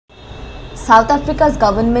South Africa's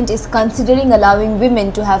government is considering allowing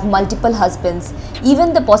women to have multiple husbands.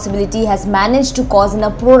 Even the possibility has managed to cause an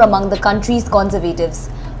uproar among the country's conservatives.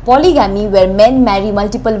 Polygamy, where men marry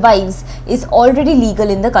multiple wives, is already legal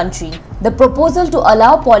in the country. The proposal to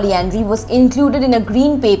allow polyandry was included in a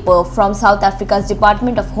green paper from South Africa's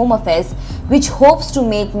Department of Home Affairs, which hopes to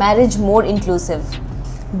make marriage more inclusive.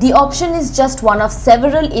 The option is just one of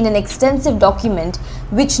several in an extensive document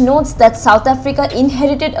which notes that South Africa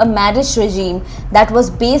inherited a marriage regime that was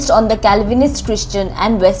based on the Calvinist Christian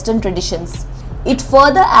and Western traditions. It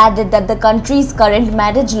further added that the country's current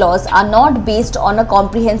marriage laws are not based on a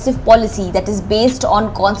comprehensive policy that is based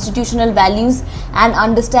on constitutional values and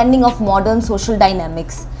understanding of modern social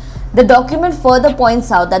dynamics. The document further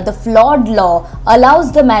points out that the flawed law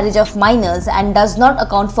allows the marriage of minors and does not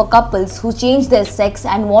account for couples who change their sex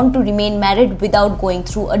and want to remain married without going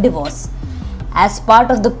through a divorce. As part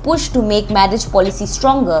of the push to make marriage policy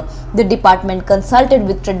stronger, the department consulted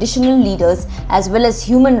with traditional leaders as well as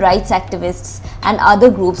human rights activists and other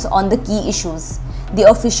groups on the key issues. The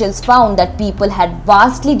officials found that people had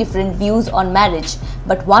vastly different views on marriage,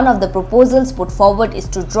 but one of the proposals put forward is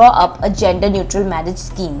to draw up a gender-neutral marriage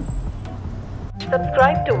scheme.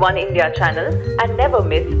 Subscribe to Oneindia channel and never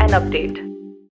miss an update.